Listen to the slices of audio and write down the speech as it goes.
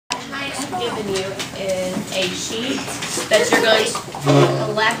given you is a sheet that you're going to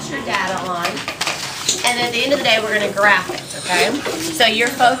collect your data on. And at the end of the day, we're going to graph it, okay? So you're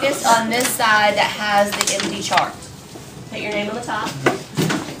focused on this side that has the empty chart. Put your name on the top.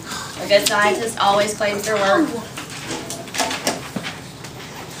 A good scientist always claims their work.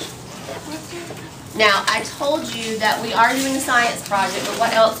 Now, I told you that we are doing a science project, but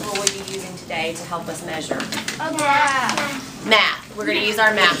what else will we be using today to help us measure? Math. We're going to use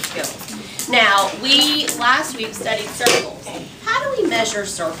our math skills. Now, we last week studied circles. How do we measure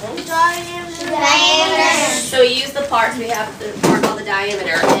circles? Diameter. So we use the parts. We have the part called the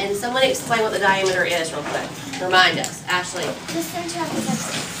diameter. And someone explain what the diameter is real quick. Remind us. Ashley. The center of the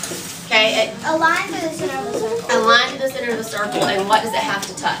circle. Okay. A line through the center of the circle. A line through the center of the circle. And what does it have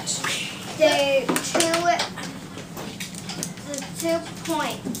to touch? The two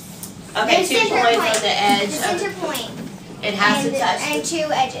points. Okay, 2 points on the edge. The center point. It has to touch. And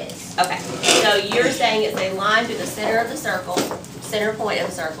 2 edges. Okay, so you're saying it's a line through the center of the circle, center point of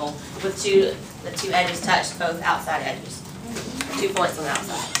the circle, with the two edges touch both outside edges. 2 points on the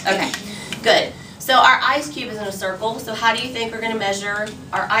outside. Okay, good. So our ice cube is in a circle, so how do you think we're going to measure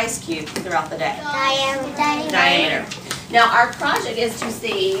our ice cube throughout the day? Diameter. Now our project is to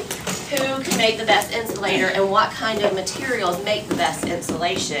see who can make the best insulator and what kind of materials make the best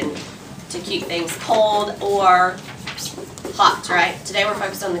insulation to keep things cold or hot, right? Today we're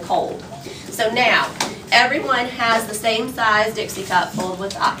focused on the cold. So now, everyone has the same size Dixie cup filled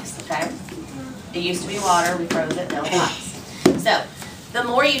with ice, okay? It used to be water, we froze it, now it's ice. So, the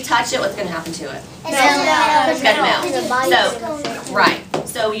more you touch it, what's going to happen to it? It's going to melt. So, right.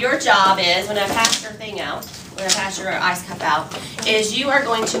 So your job is, when I pass your thing out, when I pass your ice cup out, is you are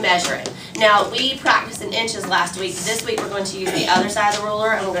going to measure it. Now, we practiced in inches last week. This week we're going to use the other side of the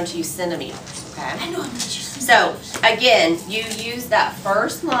ruler, and we're going to use centimeters, okay? So, again, you use that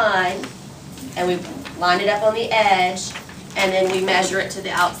first line, and we line it up on the edge, and then we measure it to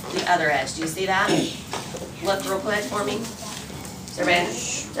the other edge. Do you see that? Look real quick for me. So, everybody,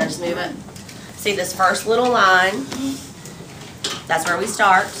 just move it. See this first little line? That's where we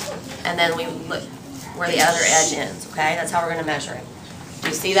start, and then we look where the other edge ends, okay? That's how we're going to measure it. Do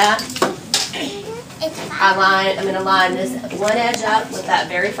you see that? I'm going to line this one edge up with that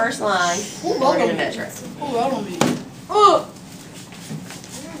very first line, and we're going to measure it.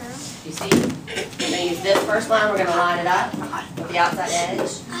 You see? We're going to use this first line, we're going to line it up with the outside edge. And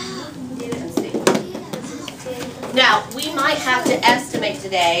see. Now, we might have to estimate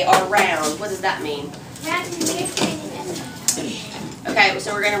today or round. What does that mean? Okay,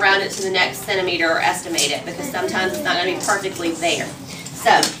 so we're going to round it to the next centimeter or estimate it because sometimes it's not going to be perfectly there.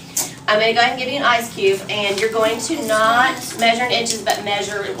 So, I'm going to go ahead and give you an ice cube, and you're going to not measure in inches, but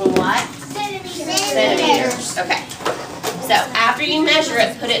measure in what? Centimeters. Okay. So, after you measure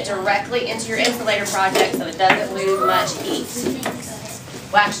it, put it directly into your insulator project so it doesn't lose much heat.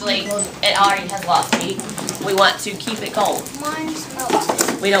 Well, actually, it already has lost heat. We want to keep it cold.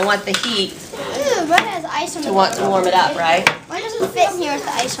 We don't want the heat to want to warm it up, right? Why doesn't it fit in here with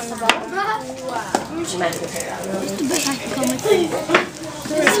the ice on the bottom? You might have to figure it out.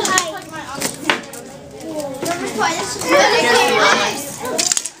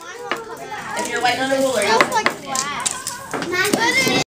 If you're waiting on a ruler, you